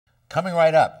Coming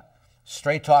right up,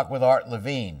 Straight Talk with Art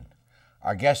Levine.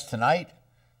 Our guest tonight,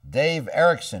 Dave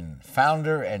Erickson,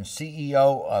 founder and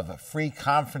CEO of Free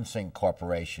Conferencing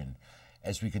Corporation,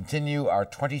 as we continue our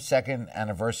 22nd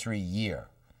anniversary year.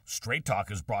 Straight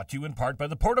Talk is brought to you in part by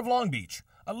the Port of Long Beach,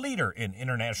 a leader in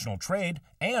international trade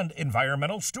and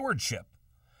environmental stewardship.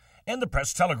 And the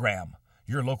Press Telegram,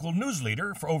 your local news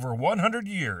leader for over 100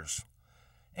 years.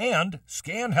 And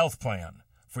Scan Health Plan,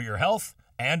 for your health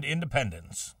and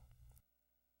independence.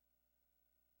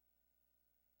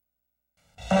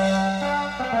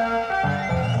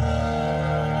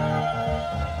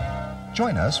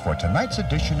 Join us for tonight's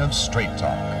edition of Straight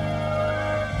Talk.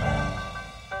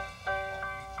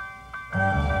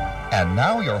 And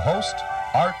now your host,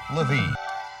 Art Levine.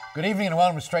 Good evening and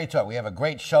welcome to Straight Talk. We have a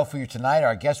great show for you tonight.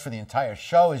 Our guest for the entire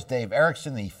show is Dave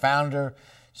Erickson, the founder,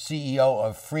 CEO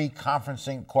of Free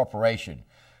Conferencing Corporation.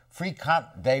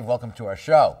 Dave, welcome to our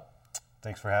show.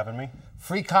 Thanks for having me.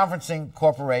 Free Conferencing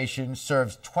Corporation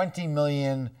serves 20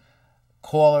 million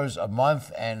callers a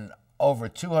month and over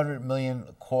 200 million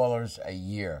callers a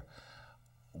year.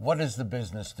 What does the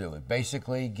business do? It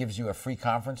basically gives you a free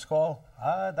conference call?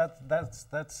 That's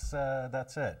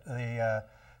it.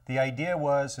 The idea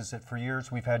is that for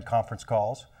years we've had conference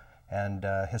calls, and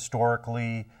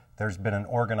historically there's been an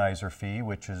organizer fee,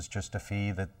 which is just a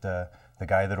fee that the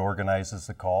guy that organizes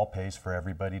the call pays for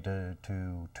everybody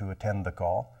to attend the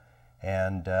call.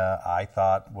 And I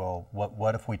thought, well,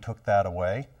 what if we took that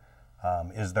away?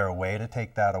 Is there a way to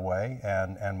take that away?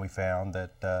 And we found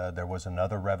that there was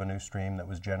another revenue stream that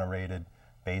was generated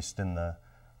based in the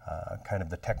kind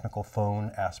of the technical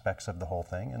phone aspects of the whole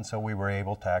thing. And so we were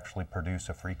able to actually produce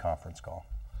a free conference call.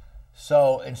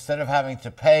 So instead of having to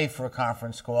pay for a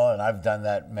conference call, and I've done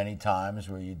that many times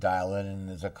where you dial in and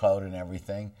there's a code and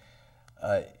everything,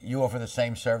 you offer the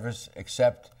same service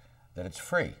except that it's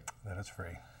free. That it's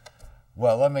free.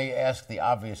 Well, let me ask the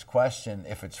obvious question.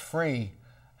 If it's free,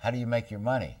 how do you make your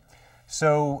money?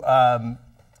 So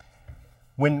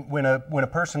when a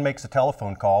person makes a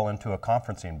telephone call into a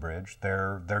conferencing bridge,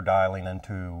 they're dialing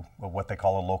into what they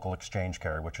call a local exchange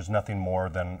carrier, which is nothing more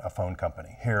than a phone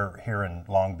company. Here in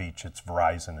Long Beach, it's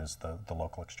Verizon is the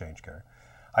local exchange carrier.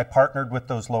 I partnered with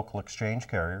those local exchange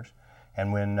carriers,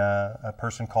 and when a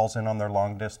person calls in on their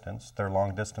long distance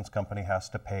company has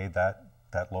to pay that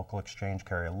local exchange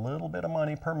carrier a little bit of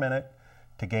money per minute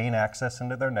to gain access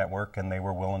into their network, and they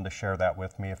were willing to share that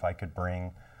with me if I could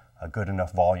bring a good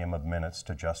enough volume of minutes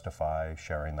to justify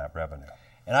sharing that revenue.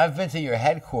 And I've been to your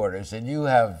headquarters, and you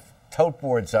have tote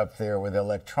boards up there with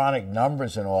electronic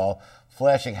numbers and all,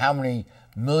 flashing how many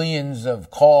millions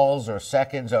of calls or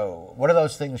seconds, or what are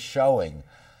those things showing?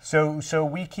 So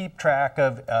we keep track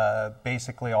of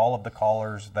basically all of the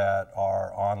callers that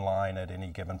are online at any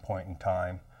given point in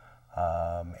time.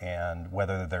 And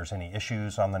whether there's any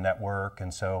issues on the network.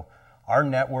 And so our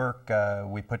network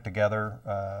we put together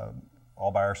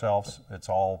all by ourselves. It's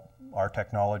all our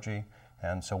technology,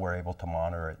 and so we're able to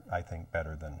monitor it, I think,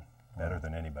 better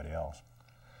than anybody else.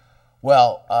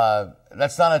 Well,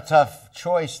 that's not a tough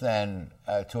choice then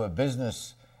to a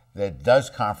business that does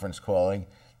conference calling.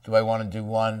 Do I want to do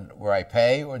one where I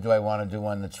pay, or do I want to do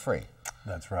one that's free?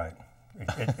 That's right.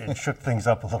 It shook things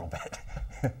up a little bit.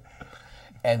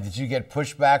 And did you get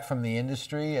pushback from the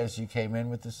industry as you came in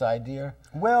with this idea?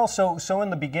 Well, so in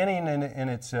the beginning, in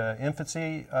its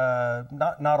infancy,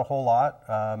 not a whole lot.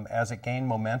 As it gained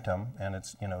momentum, and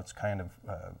it's kind of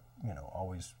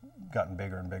always gotten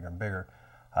bigger and bigger and bigger.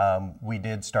 We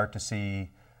did start to see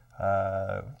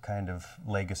kind of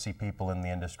legacy people in the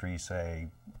industry say,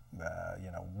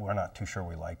 we're not too sure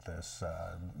we like this.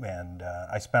 And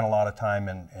I spent a lot of time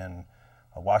in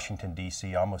Washington,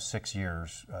 D.C., almost 6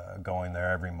 years, going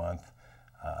there every month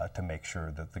to make sure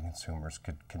that the consumers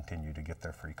could continue to get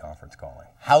their free conference calling.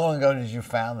 How long ago did you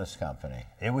found this company?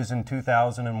 It was in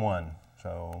 2001,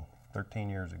 so 13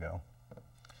 years ago.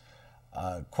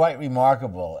 Quite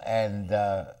remarkable. And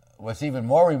what's even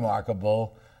more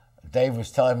remarkable, Dave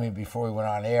was telling me before we went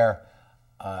on air,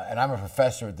 and I'm a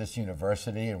professor at this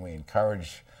university, and we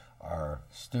encourage our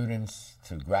students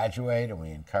to graduate, and we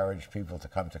encourage people to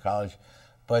come to college.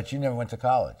 But you never went to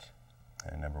college.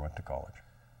 I never went to college.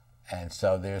 And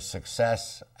so there's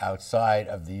success outside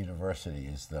of the university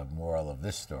is the moral of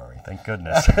this story. Thank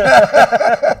goodness.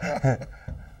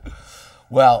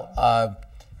 Well,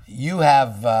 you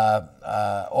have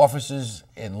offices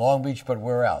in Long Beach, but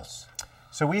where else?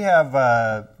 So we have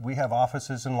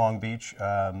offices in Long Beach.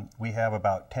 We have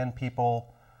about 10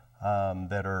 people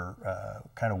that are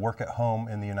kind of work at home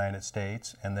in the United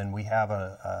States, and then we have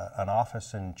an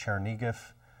office in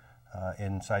Chernihiv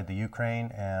inside the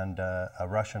Ukraine, and a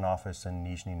Russian office in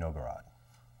Nizhny Novgorod.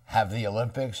 Have the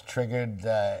Olympics triggered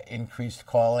increased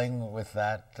calling with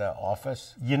that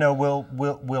office? You know,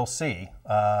 we'll see.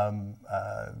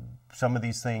 Some of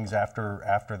these things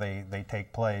after they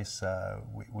take place,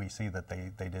 we see that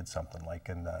they did something, like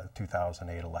in the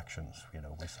 2008 elections. You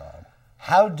know, we saw them.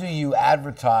 How do you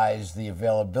advertise the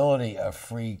availability of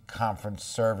free conference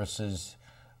services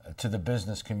to the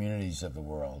business communities of the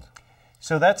world?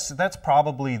 So that's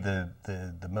probably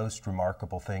the most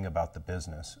remarkable thing about the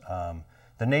business.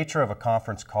 The nature of a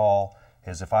conference call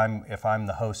is if I'm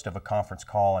the host of a conference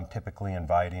call, I'm typically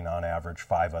inviting on average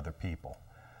 5 other people.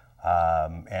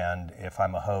 And if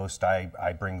I'm a host,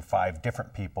 I bring 5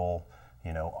 different people,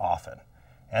 you know, often.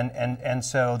 And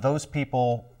so those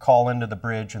people call into the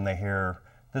bridge and they hear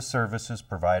this service is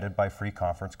provided by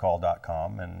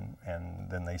freeconferencecall.com, and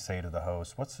then they say to the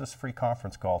host, what's this free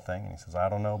conference call thing? And he says, I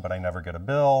don't know, but I never get a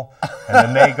bill. And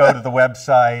then they go to the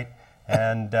website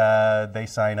and they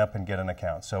sign up and get an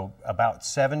account. So about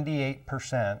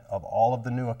 78% of all of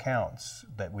the new accounts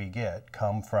that we get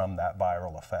come from that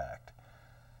viral effect.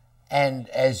 And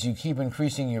as you keep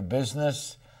increasing your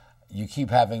business, you keep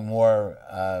having more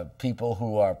people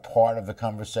who are part of the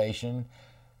conversation.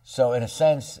 So in a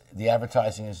sense, the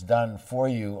advertising is done for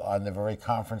you on the very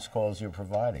conference calls you're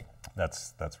providing.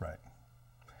 That's right.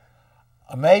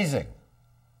 Amazing.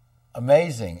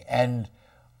 Amazing. And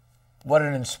what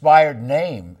an inspired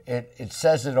name. It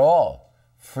says it all.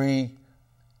 Free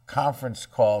Conference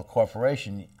Call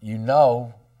Corporation. You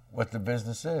know what the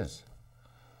business is.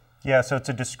 Yeah, so it's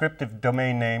a descriptive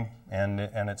domain name, and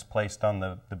it's placed on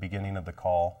the beginning of the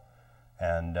call.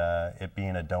 And it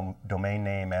being a domain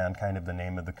name and kind of the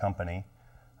name of the company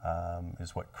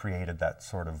is what created that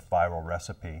sort of viral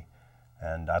recipe.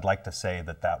 And I'd like to say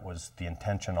that was the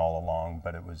intention all along,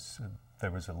 but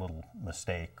there was a little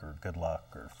mistake or good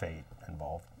luck or fate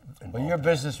involved. Well, your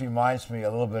business reminds me a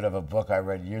little bit of a book I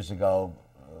read years ago,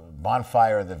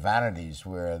 Bonfire of the Vanities,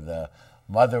 where the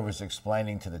mother was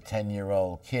explaining to the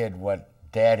 10-year-old kid what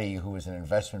Daddy, who was an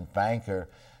investment banker,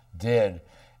 did.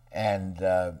 And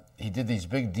he did these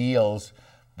big deals,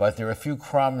 but there were a few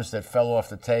crumbs that fell off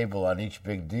the table on each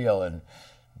big deal. And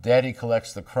Daddy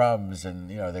collects the crumbs, and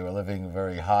you know they were living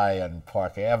very high on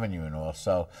Park Avenue and all.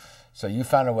 So you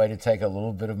found a way to take a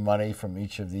little bit of money from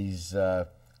each of these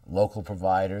local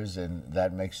providers, and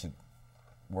that makes it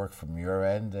work from your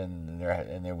end, and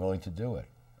they're willing to do it.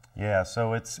 Yeah.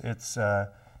 So it's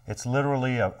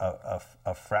literally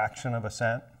a fraction of a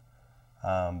cent,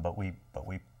 but we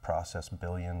process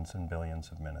billions and billions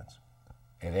of minutes.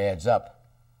 It adds up.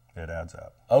 It adds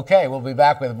up. Okay, we'll be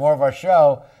back with more of our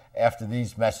show after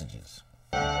these messages.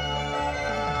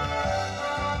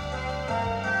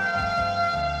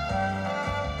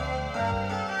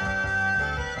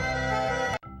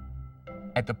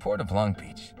 At the Port of Long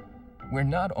Beach, we're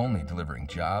not only delivering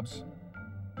jobs,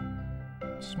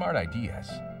 smart ideas,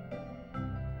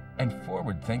 and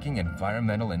forward-thinking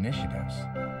environmental initiatives.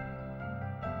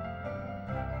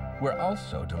 We're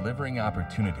also delivering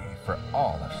opportunity for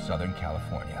all of Southern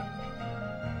California.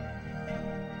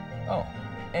 Oh,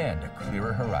 and a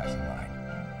clearer horizon line.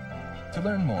 To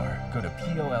learn more, go to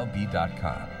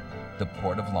POLB.com, the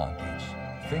Port of Long Beach,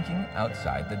 thinking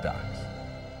outside the docks.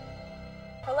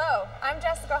 Hello, I'm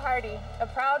Jessica Hardy, a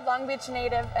proud Long Beach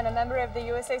native and a member of the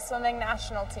USA Swimming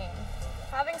national team.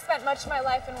 Having spent much of my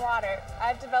life in water,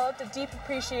 I've developed a deep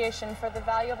appreciation for the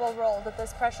valuable role that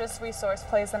this precious resource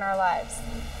plays in our lives.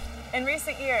 In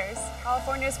recent years,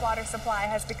 California's water supply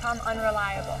has become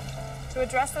unreliable. To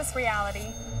address this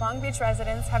reality, Long Beach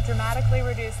residents have dramatically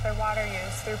reduced their water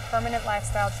use through permanent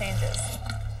lifestyle changes.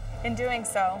 In doing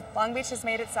so, Long Beach has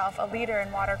made itself a leader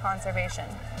in water conservation.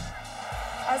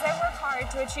 As I work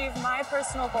hard to achieve my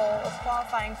personal goal of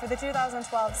qualifying for the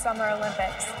 2012 Summer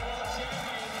Olympics,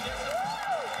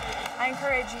 I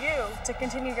encourage you to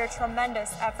continue your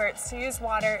tremendous efforts to use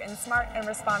water in smart and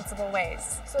responsible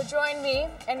ways. So join me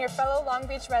and your fellow Long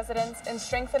Beach residents in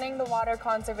strengthening the water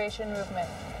conservation movement.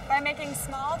 By making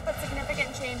small but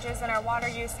significant changes in our water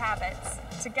use habits,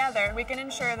 together we can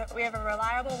ensure that we have a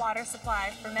reliable water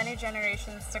supply for many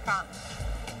generations to come.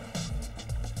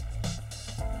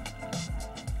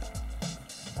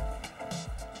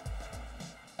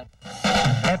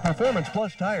 At Performance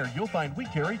Plus Tire, you'll find we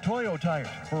carry Toyo tires.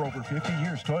 For over 50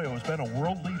 years, Toyo has been a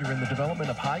world leader in the development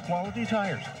of high-quality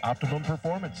tires. Optimum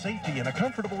performance, safety, and a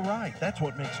comfortable ride. That's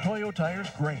what makes Toyo tires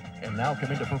great. And now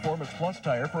come into Performance Plus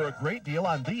Tire for a great deal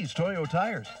on these Toyo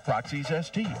tires. Proxys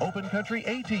ST, Open Country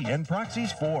AT, and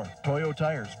Proxys 4. Toyo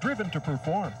tires, driven to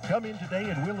perform. Come in today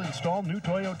and we'll install new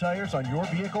Toyo tires on your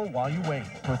vehicle while you wait.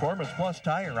 Performance Plus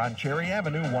Tire on Cherry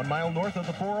Avenue, 1 mile north of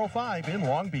the 405 in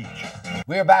Long Beach.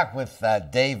 We're back with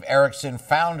Dave Dave Erickson,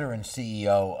 founder and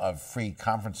CEO of Free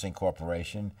Conferencing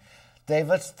Corporation. Dave,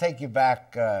 let's take you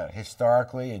back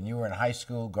historically, and you were in high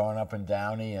school growing up in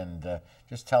Downey, and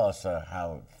just tell us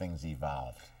how things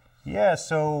evolved. Yeah,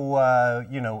 so,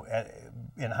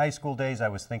 in high school days, I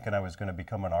was thinking I was going to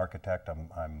become an architect.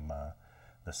 I'm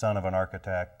the son of an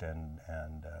architect and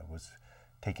was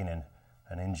taking an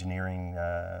engineering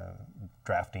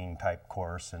drafting type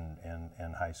course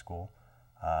in high school.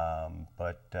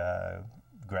 But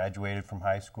graduated from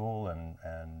high school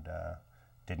and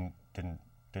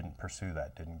didn't pursue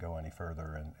that, didn't go any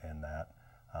further in that.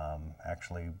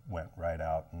 Actually went right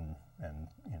out and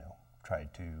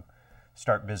tried to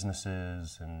start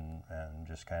businesses and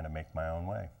just kind of make my own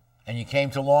way. And you came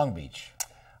to Long Beach.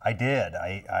 I did.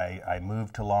 I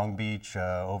moved to Long Beach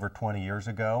over 20 years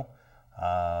ago,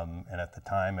 and at the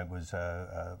time it was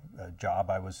a job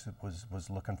I was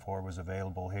looking for was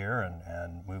available here,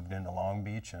 and moved into Long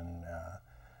Beach, and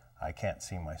I can't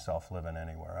see myself living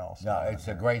anywhere else. No, it's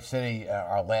a great city.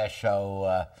 Our last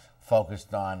show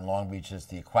focused on Long Beach as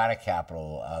the aquatic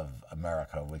capital of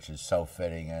America, which is so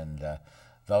fitting, and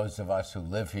those of us who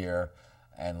live here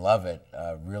and love it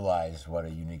realize what a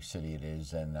unique city it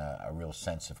is, and a real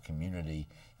sense of community.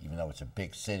 Even though it's a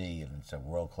big city and it's a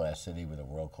world-class city with a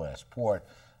world-class port,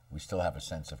 we still have a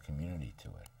sense of community to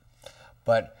it.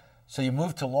 But so you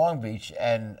moved to Long Beach,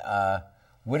 and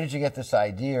where did you get this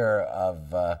idea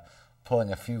of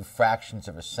pulling a few fractions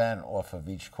of a cent off of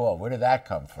each call? Where did that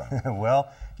come from?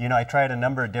 Well, I tried a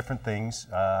number of different things.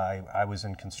 I was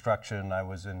in construction. I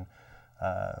was in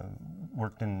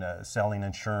worked in selling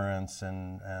insurance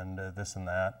and this and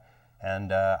that.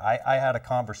 And I had a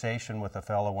conversation with a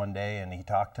fellow one day, and he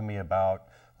talked to me about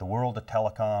the world of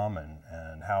telecom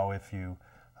and how if you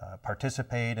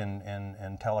participate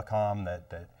in telecom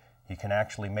that you can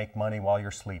actually make money while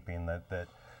you're sleeping, that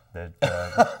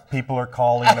people are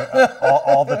calling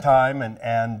all the time.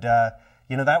 And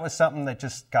that was something that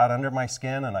just got under my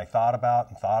skin, and I thought about,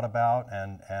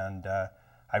 and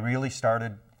I really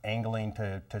started angling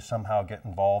to somehow get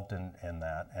involved in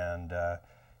that. And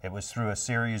it was through a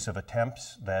series of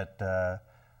attempts that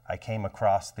I came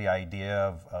across the idea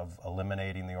of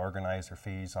eliminating the organizer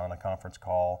fees on a conference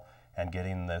call and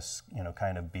getting this,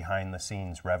 kind of behind the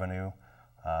scenes revenue,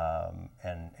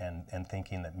 and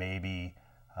thinking that maybe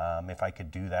if I could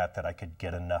do that I could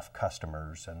get enough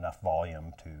customers, enough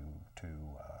volume to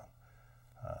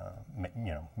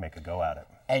make a go at it.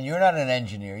 And you're not an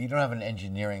engineer. You don't have an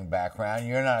engineering background.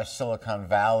 You're not a Silicon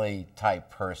Valley type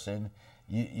person.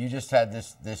 You just had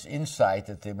this insight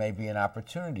that there may be an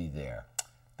opportunity there.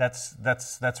 That's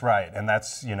right, and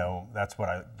that's what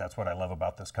I love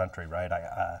about this country, right?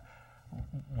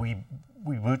 We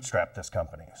bootstrapped this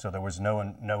company, so there was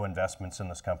no investments in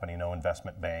this company, no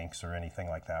investment banks or anything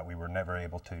like that. We were never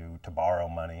able to borrow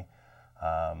money,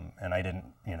 and I didn't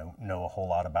know a whole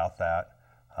lot about that.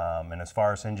 And as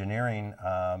far as engineering,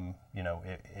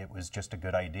 it was just a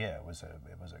good idea. It was a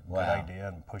Wow. good idea,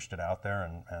 and pushed it out there,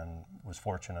 and was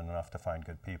fortunate enough to find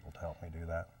good people to help me do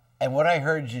that. And what I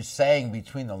heard you saying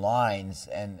between the lines,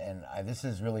 and this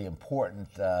is really important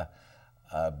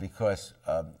because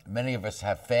many of us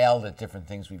have failed at different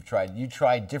things we've tried. You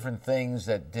tried different things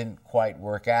that didn't quite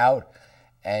work out,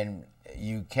 and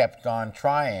you kept on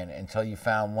trying until you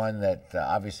found one that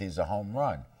obviously is a home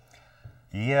run.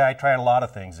 Yeah, I tried a lot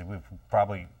of things. We've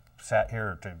probably sat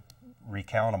here to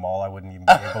recount them all. I wouldn't even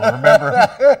be able to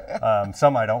remember.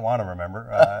 Some I don't want to remember.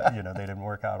 They didn't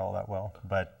work out all that well.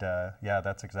 But yeah,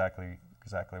 that's exactly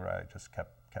right. Just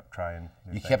kept trying.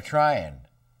 You kept trying,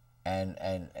 and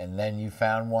then you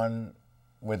found one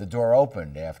where the door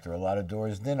opened after a lot of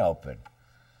doors didn't open.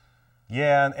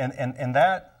 Yeah, and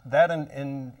that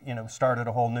started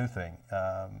a whole new thing.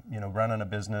 Running a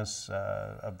business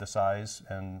of the size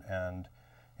and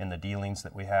in the dealings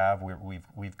that we have,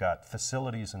 we've got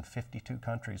facilities in 52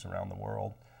 countries around the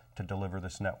world to deliver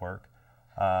this network.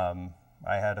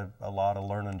 I had a lot of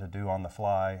learning to do on the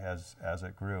fly as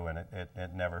it grew, and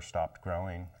it never stopped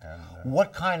growing. And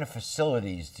what kind of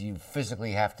facilities do you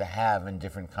physically have to have in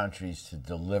different countries to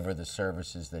deliver the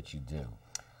services that you do?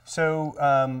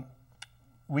 So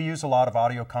we use a lot of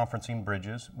audio conferencing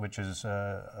bridges, which is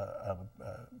a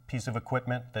piece of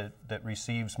equipment that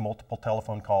receives multiple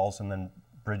telephone calls and then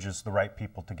bridges the right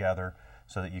people together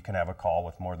so that you can have a call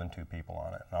with more than 2 people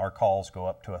on it. And our calls go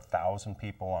up to 1,000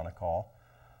 people on a call.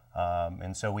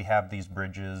 And so we have these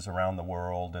bridges around the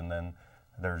world, and then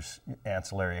there's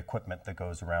ancillary equipment that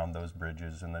goes around those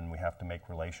bridges, and then we have to make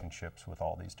relationships with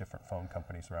all these different phone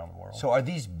companies around the world. So are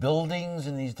these buildings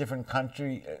in these different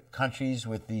countries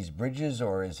with these bridges,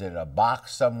 or is it a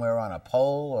box somewhere on a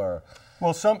pole? Or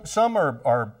well, some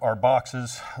are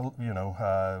boxes. You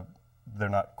know, they're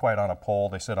not quite on a pole.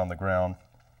 They sit on the ground,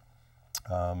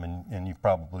 and you've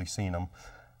probably seen them.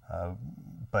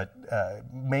 But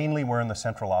mainly we're in the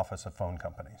central office of phone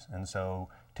companies. And so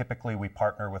typically we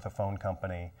partner with a phone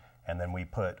company, and then we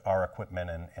put our equipment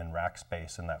in rack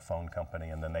space in that phone company,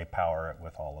 and then they power it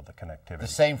with all of the connectivity. the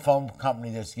same phone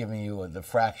company that's giving you the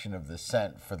fraction of the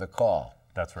cent for the call.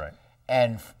 That's right.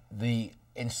 And the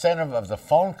incentive of the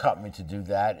phone company to do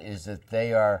that is that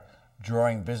they are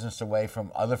drawing business away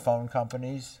from other phone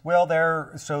companies? Well,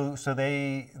 they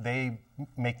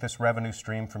make this revenue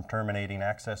stream from terminating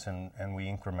access, and we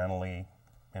incrementally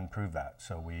improve that.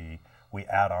 So we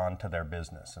add on to their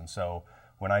business. And so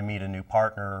when I meet a new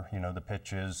partner, you know, the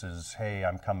pitch is hey,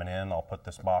 I'm coming in, I'll put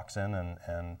this box in,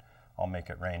 and I'll make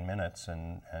it rain minutes,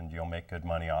 and you'll make good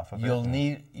money off of it.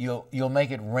 You'll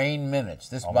make it rain minutes.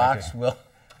 This box will.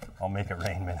 I'll make it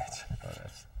rain minutes.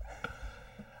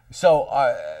 So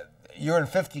you're in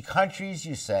 50 countries,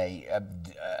 you say.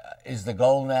 Is the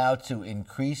goal now to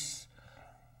increase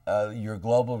your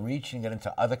global reach and get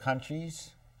into other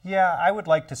countries? Yeah, I would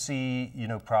like to see, you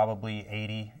know, probably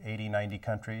 80, 90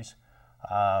 countries.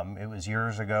 It was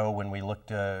years ago when we looked,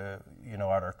 you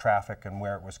know, at our traffic and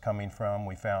where it was coming from.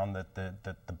 We found that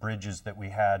the bridges that we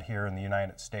had here in the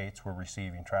United States were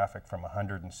receiving traffic from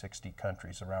 160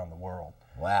 countries around the world.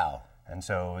 Wow. And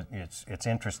so it's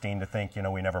interesting to think, you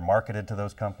know, we never marketed to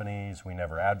those companies, we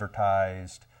never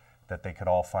advertised, that they could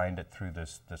all find it through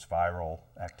this viral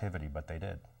activity, but they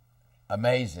did.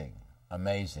 Amazing,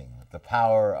 amazing. The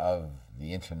power of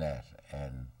the internet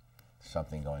and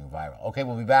something going viral. Okay,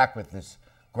 we'll be back with this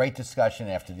great discussion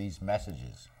after these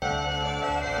messages.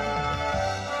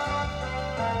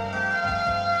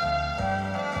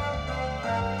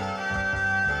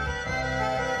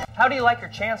 How do you like your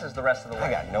chances the rest of the way?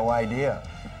 I got no idea.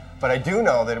 But I do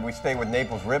know that if we stay with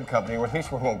Naples Rib Company, at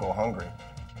least we won't go hungry.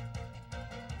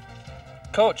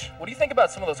 Coach, what do you think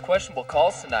about some of those questionable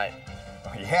calls tonight?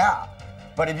 Yeah,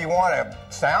 but if you want a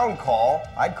sound call,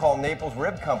 I'd call Naples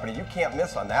Rib Company. You can't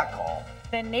miss on that call.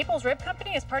 Then Naples Rib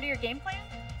Company is part of your game plan?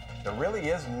 There really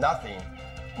is nothing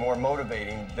more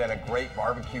motivating than a great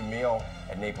barbecue meal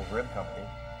at Naples Rib Company.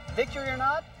 Victory or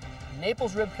not,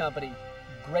 Naples Rib Company,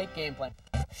 great game plan.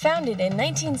 Founded in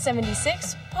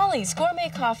 1976, Polly's Gourmet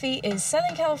Coffee is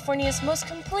Southern California's most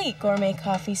complete gourmet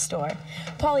coffee store.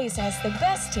 Polly's has the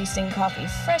best tasting coffee,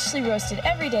 freshly roasted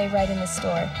every day right in the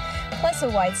store, plus a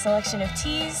wide selection of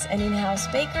teas, an in-house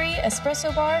bakery,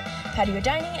 espresso bar, patio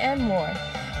dining, and more.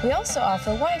 We also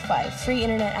offer Wi-Fi, free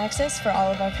internet access for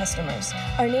all of our customers.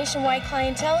 Our nationwide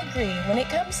clientele agree, when it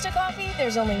comes to coffee,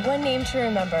 there's only one name to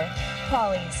remember,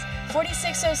 Polly's.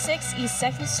 4606 East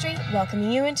 2nd Street,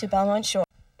 welcoming you into Belmont Shore.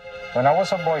 When I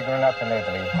was a boy growing up in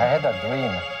Italy, I had a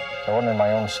dream to own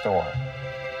my own store.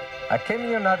 I came to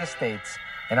the United States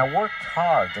and I worked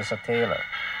hard as a tailor.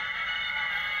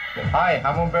 Hi,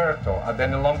 I'm Umberto. I've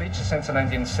been in Long Beach since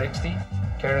 1960,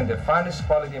 carrying the finest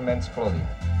quality men's clothing.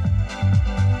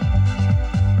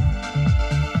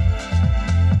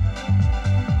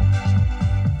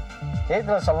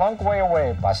 Italy's a long way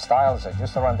away, but styles are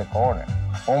just around the corner.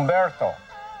 Umberto,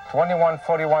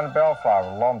 2141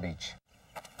 Bellflower, Long Beach.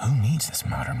 Who needs this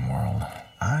modern world?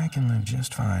 I can live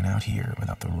just fine out here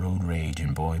without the road rage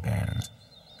and boy bands.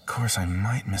 Of course, I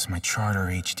might miss my Charter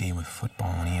HD with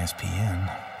football on ESPN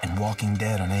and Walking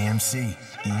Dead on AMC.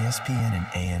 ESPN and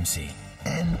AMC.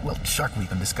 And, well, Shark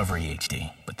Week on Discovery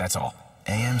HD. But that's all.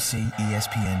 AMC,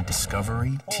 ESPN,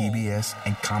 Discovery, TBS,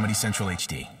 and Comedy Central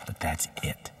HD. But that's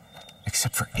it.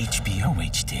 Except for HBO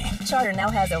HD. Charter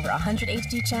now has over 100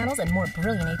 HD channels and more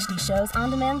brilliant HD shows on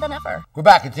demand than ever. We're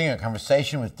back continuing a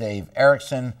conversation with Dave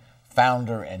Erickson,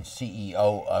 founder and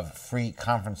CEO of Free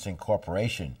Conferencing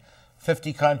Corporation.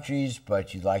 50 countries,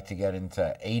 but you'd like to get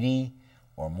into 80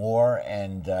 or more,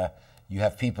 and you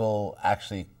have people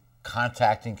actually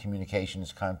contacting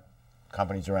communications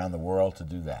companies around the world to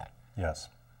do that. Yes.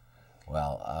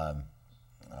 Well,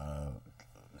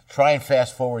 try and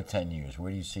fast forward 10 years.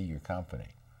 Where do you see your company?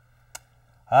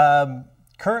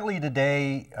 Currently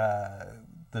today,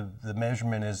 the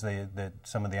measurement is that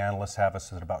some of the analysts have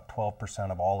us at about 12%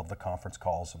 of all of the conference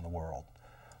calls in the world.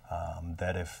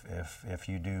 That if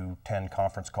you do 10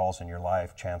 conference calls in your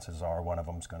life, chances are one of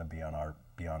them is going to be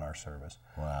on our service.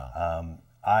 Wow.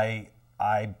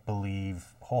 I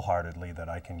believe wholeheartedly that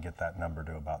I can get that number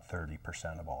to about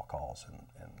 30% of all calls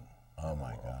in oh my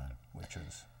the world, God, which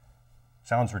is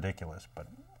Sounds ridiculous, but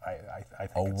I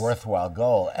think a worthwhile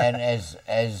goal. And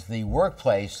as the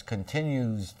workplace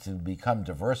continues to become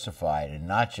diversified, and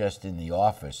not just in the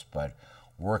office, but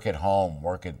work at home,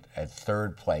 work at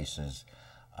third places,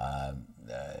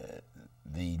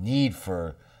 the need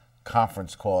for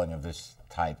conference calling of this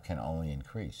type can only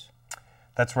increase.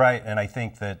 That's right, and I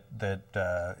think that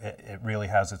it really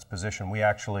has its position. We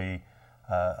actually,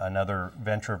 another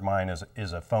venture of mine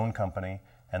is a phone company,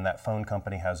 and that phone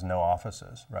company has no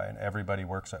offices, right? Everybody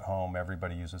works at home.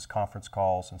 Everybody uses conference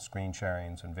calls and screen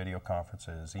sharings and video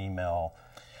conferences, email.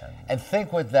 And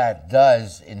think what that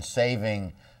does in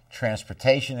saving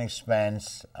transportation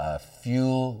expense,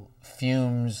 fuel,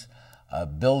 fumes,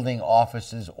 building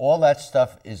offices. All that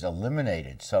stuff is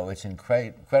eliminated. So it's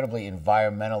incredibly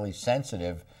environmentally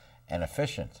sensitive and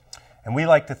efficient. And we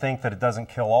like to think that it doesn't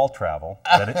kill all travel,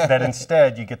 that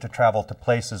instead you get to travel to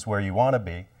places where you want to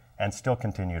be and still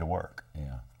continue to work.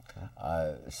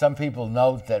 Yeah. Some people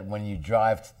note that when you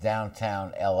drive to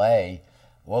downtown L.A.,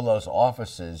 all those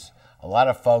offices, a lot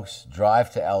of folks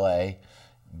drive to L.A.,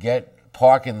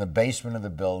 park in the basement of the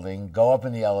building, go up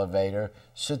in the elevator,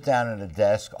 sit down at a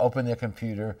desk, open their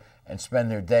computer, and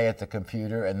spend their day at the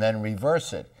computer, and then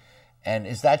reverse it. And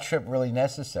is that trip really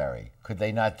necessary? Could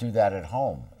they not do that at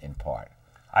home, in part?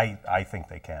 I think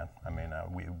they can. I mean,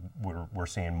 we're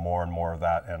seeing more and more of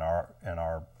that in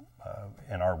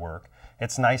our work.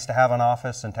 It's nice to have an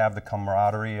office and to have the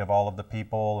camaraderie of all of the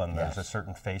people, and there's a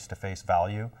certain face-to-face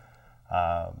value.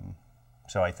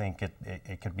 So I think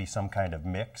it could be some kind of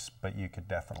mix, but you could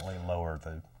definitely lower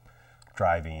the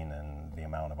driving and the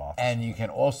amount of office. And you can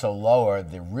also lower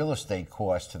the real estate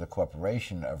cost to the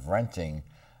corporation of renting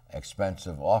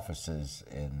expensive offices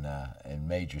in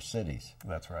major cities.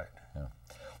 That's right. Yeah.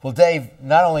 Well, Dave,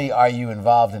 not only are you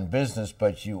involved in business,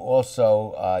 but you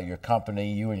also, you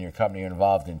and your company are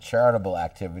involved in charitable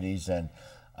activities, and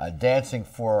Dancing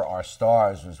for Our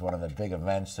Stars was one of the big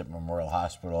events that Memorial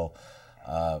Hospital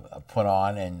put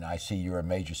on, and I see you're a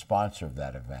major sponsor of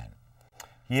that event.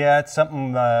 Yeah, it's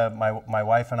something my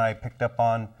wife and I picked up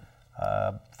on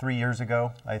 3 years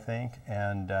ago, I think,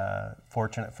 and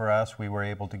fortunate for us, we were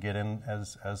able to get in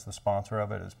as the sponsor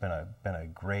of it. It's been a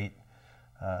great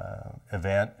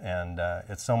event, and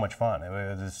it's so much fun. You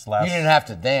didn't have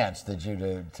to dance, did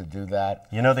you, to do that?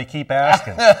 You know, they keep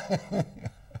asking,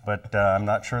 but I'm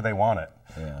not sure they want it.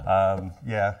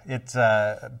 Yeah.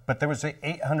 But there was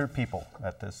 800 people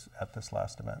at this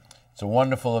last event. It's a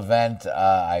wonderful event.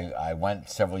 I went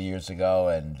several years ago,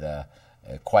 and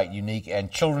quite unique. And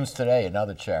Children's Today,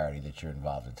 another charity that you're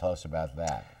involved in. Tell us about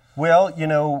that. Well, you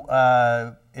know,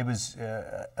 it was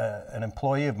an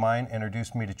employee of mine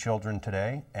introduced me to Children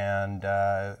Today, and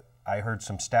I heard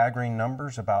some staggering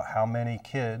numbers about how many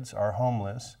kids are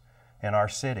homeless in our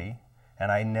city,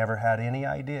 and I never had any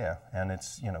idea. And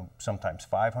it's, you know, sometimes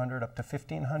 500 up to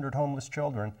 1,500 homeless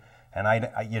children, and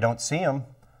you don't see them,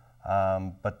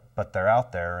 but they're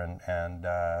out there, and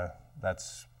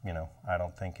that's, you know, I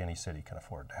don't think any city can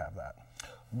afford to have that.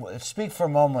 Speak for a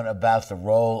moment about the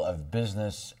role of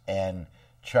business and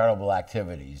charitable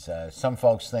activities. Some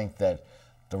folks think that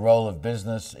the role of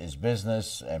business is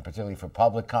business, and particularly for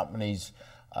public companies,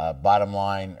 bottom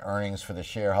line earnings for the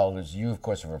shareholders. You, of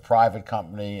course, are a private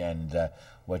company, and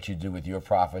what you do with your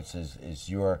profits is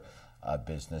your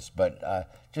business. But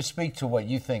just speak to what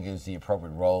you think is the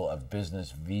appropriate role of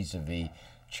business vis-a-vis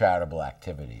charitable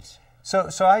activities. So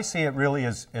I see it really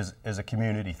as a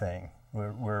community thing.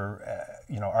 We're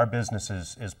you know, our business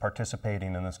is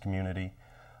participating in this community,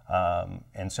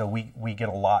 and so we get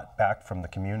a lot back from the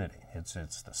community. It's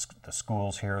the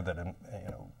schools here that, you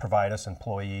know, provide us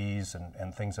employees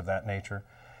and things of that nature,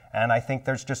 and I think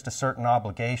there's just a certain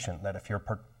obligation that if you're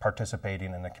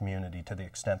participating in the community to the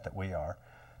extent that we are,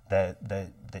 that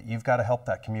you've got to help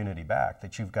that community back.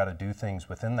 That you've got to do things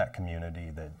within that community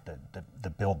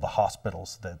that build the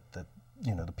hospitals that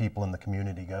you know, the people in the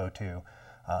community go to.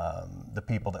 The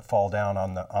people that fall down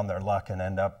on their luck and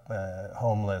end up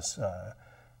homeless,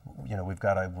 you know, we've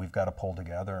got to pull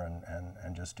together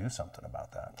and just do something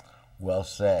about that. Well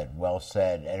said, well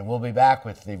said. And we'll be back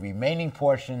with the remaining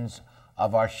portions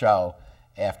of our show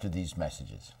after these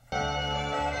messages.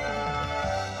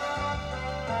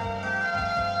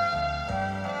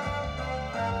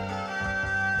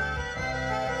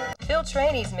 Phil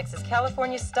Trainees mixes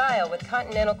California style with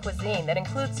continental cuisine that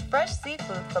includes fresh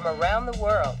seafood from around the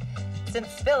world. Since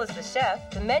Phil is the chef,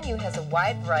 the menu has a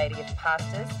wide variety of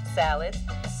pastas, salads,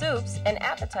 soups, and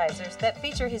appetizers that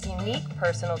feature his unique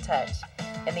personal touch.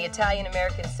 And the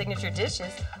Italian-American signature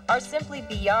dishes are simply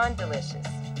beyond delicious.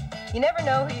 You never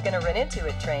know who you're going to run into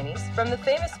at Trainees, from the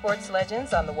famous sports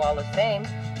legends on the Wall of Fame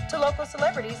to local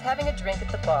celebrities having a drink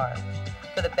at the bar.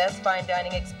 For the best fine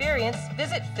dining experience,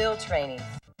 visit Phil Trainings.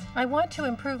 I want to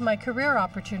improve my career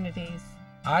opportunities.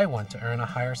 I want to earn a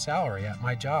higher salary at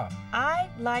my job. I'd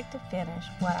like to finish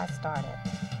what I started.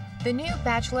 The new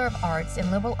Bachelor of Arts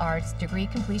in Liberal Arts degree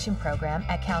completion program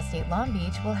at Cal State Long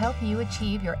Beach will help you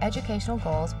achieve your educational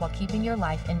goals while keeping your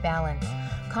life in balance.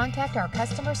 Contact our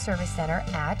customer service center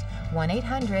at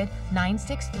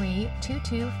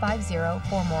 1-800-963-2250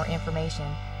 for more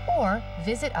information, or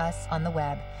visit us on the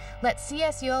web. Let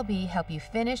CSULB help you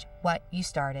finish what you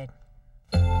started.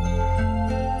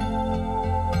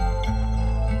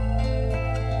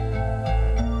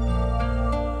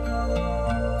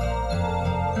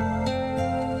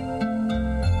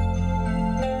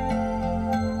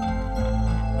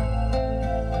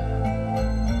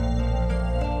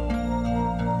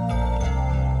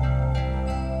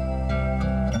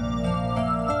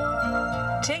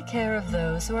 Take care of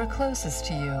those who are closest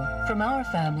to you, from our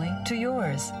family to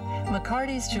yours.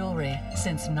 McCarty's Jewelry,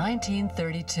 since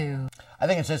 1932. I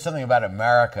think it says something about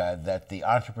America that the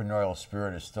entrepreneurial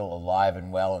spirit is still alive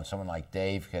and well, and someone like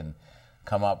Dave can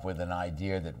come up with an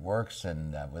idea that works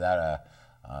and without a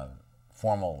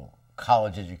formal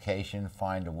college education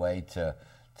find a way to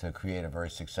create a very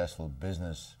successful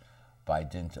business by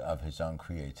dint of his own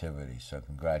creativity. So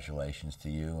congratulations to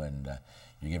you, and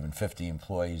you're giving 50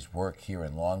 employees work here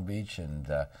in Long Beach and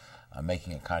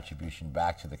making a contribution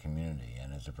back to the community.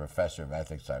 And as a professor of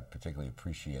ethics, I particularly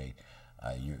appreciate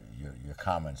your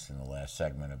comments in the last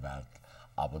segment about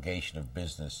obligation of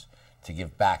business to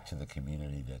give back to the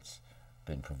community that's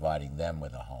been providing them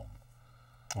with a home.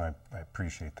 I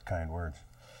appreciate the kind words.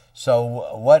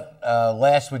 So what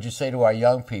last would you say to our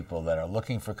young people that are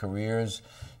looking for careers?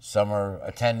 Some are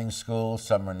attending school,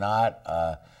 some are not.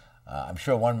 I'm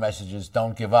sure one message is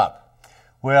don't give up.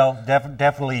 Well,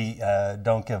 definitely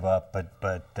don't give up, but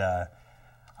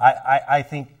I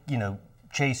think, you know,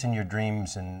 chasing your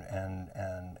dreams and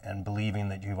believing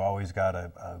that you've always got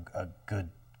a good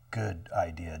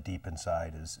idea deep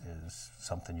inside is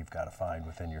something you've got to find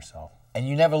within yourself. And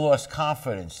you never lost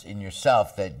confidence in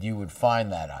yourself that you would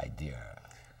find that idea.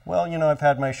 Well, you know, I've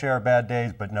had my share of bad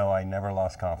days, but no, I never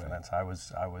lost confidence. Right. I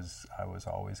was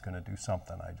always going to do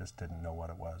something. I just didn't know what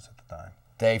it was at the time.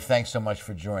 Dave, thanks so much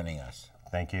for joining us.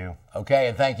 Thank you. Okay,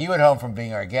 and thank you at home for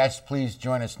being our guest. Please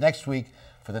join us next week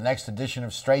for the next edition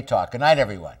of Straight Talk. Good night,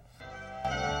 everyone.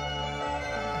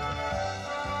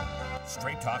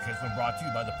 Straight Talk has been brought to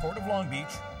you by the Port of Long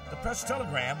Beach, the Press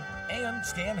Telegram, and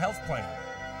Scan Health Plan.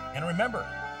 And remember,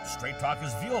 Straight Talk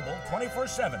is viewable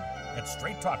 24/7 at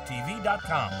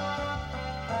straighttalktv.com.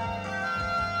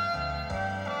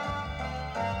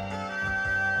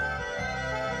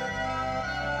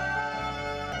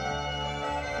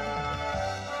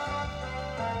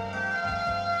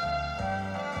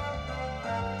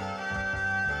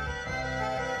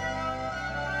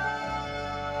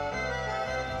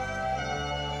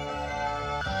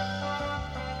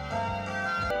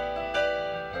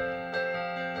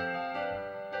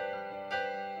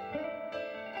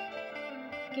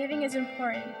 Giving is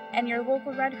important, and your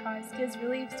local Red Cross gives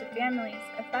relief to families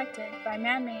affected by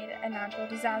man-made and natural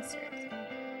disasters.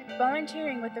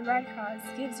 Volunteering with the Red Cross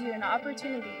gives you an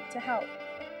opportunity to help.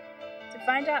 To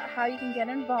find out how you can get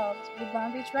involved with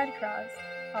Long Beach Red Cross,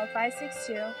 call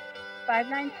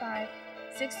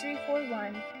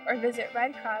 562-595-6341 or visit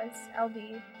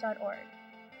redcrosslv.org.